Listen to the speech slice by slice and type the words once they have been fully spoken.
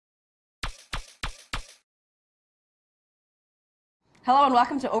Hello and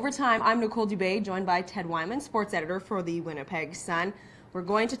welcome to Overtime. I'm Nicole Dubé, joined by Ted Wyman, sports editor for the Winnipeg Sun. We're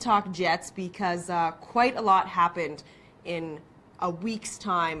going to talk Jets because quite a lot happened in a week's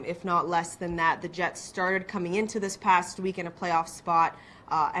time, if not less than that. The Jets started coming into this past week in a playoff spot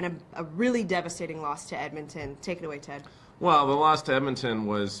and a really devastating loss to Edmonton. Take it away, Ted. Well, the loss to Edmonton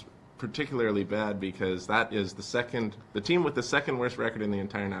was particularly bad because that is the team with the second worst record in the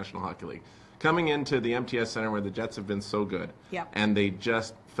entire National Hockey League. Coming into the MTS Center where the Jets have been so good, and they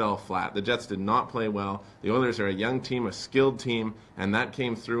just fell flat. The Jets did not play well. The Oilers are a young team, a skilled team, and that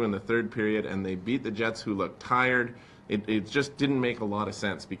came through in the third period, and they beat the Jets, who looked tired. It just didn't make a lot of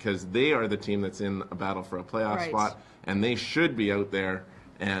sense because they are the team that's in a battle for a playoff spot, and they should be out there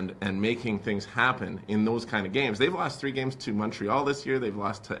and making things happen in those kind of games. They've lost 3 games to Montreal this year. They've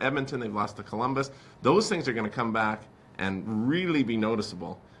lost to Edmonton. They've lost to Columbus. Those things are going to come back and really be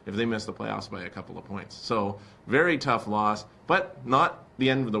noticeable if they miss the playoffs by a couple of points. So very tough loss, but not the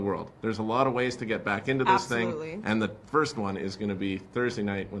end of the world. There's a lot of ways to get back into this thing, and the first one is going to be Thursday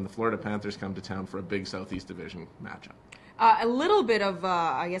night when the Florida Panthers come to town for a big Southeast Division matchup. A little bit of,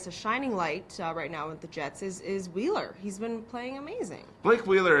 I guess, a shining light right now with the Jets is Wheeler. He's been playing amazing. Blake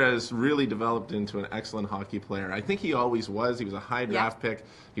Wheeler has really developed into an excellent hockey player. I think he always was. He was a high draft pick.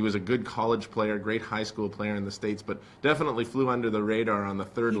 He was a good college player, great high school player in the States, but definitely flew under the radar on the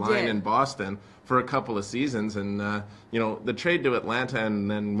third line in Boston for a couple of seasons. And, the trade to Atlanta and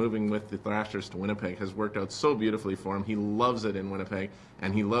then moving with the Thrashers to Winnipeg has worked out so beautifully for him. He loves it in Winnipeg,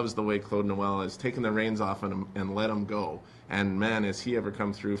 and he loves the way Claude Noel has taken the reins off him and let him go. And, man, has he ever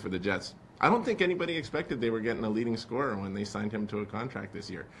come through for the Jets. I don't think anybody expected they were getting a leading scorer when they signed him to a contract this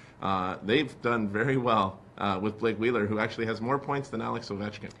year. They've done very well with Blake Wheeler, who actually has more points than Alex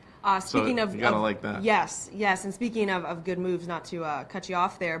Ovechkin. Speaking so you gotta like that. Yes. And speaking of good moves, not to cut you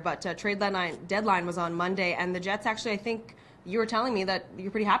off there, but trade deadline was on Monday, and the Jets actually, I think you were telling me that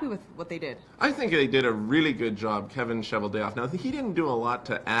you're pretty happy with what they did. I think they did a really good job, Kevin Cheveldayoff. Now, he didn't do a lot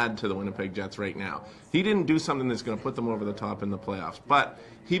to add to the Winnipeg Jets right now. He didn't do something that's going to put them over the top in the playoffs, but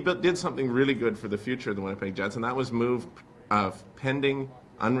he did something really good for the future of the Winnipeg Jets, and that was move pending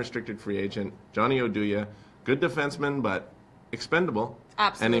unrestricted free agent Johnny Oduya, good defenseman, but expendable.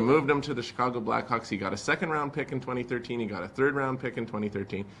 Absolutely. And he moved him to the Chicago Blackhawks. He got a second-round pick in 2013. He got a third-round pick in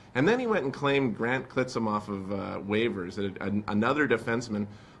 2013. And then he went and claimed Grant Klitzum off of waivers, another defenseman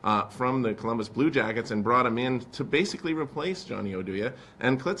from the Columbus Blue Jackets, and brought him in to basically replace Johnny Oduya.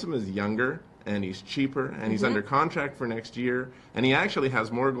 And Klitzum is younger, and he's cheaper, and he's under contract for next year. And he actually has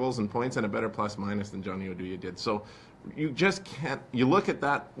more goals and points and a better plus-minus than Johnny Oduya did. So you just can't – you look at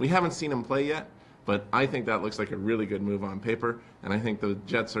that. We haven't seen him play yet. But I think that looks like a really good move on paper, and I think the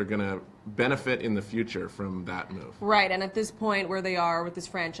Jets are going to benefit in the future from that move. Right, and at this point where they are with this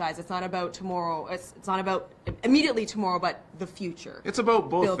franchise, it's not about tomorrow. It's not about immediately tomorrow, but the future. It's about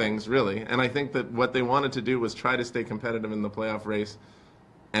both things, really. And I think that what they wanted to do was try to stay competitive in the playoff race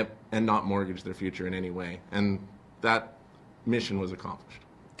and not mortgage their future in any way. And that mission was accomplished.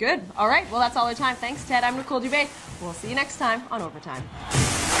 Good. All right. Well, that's all our time. Thanks, Ted. I'm Nicole Dubé. We'll see you next time on Overtime.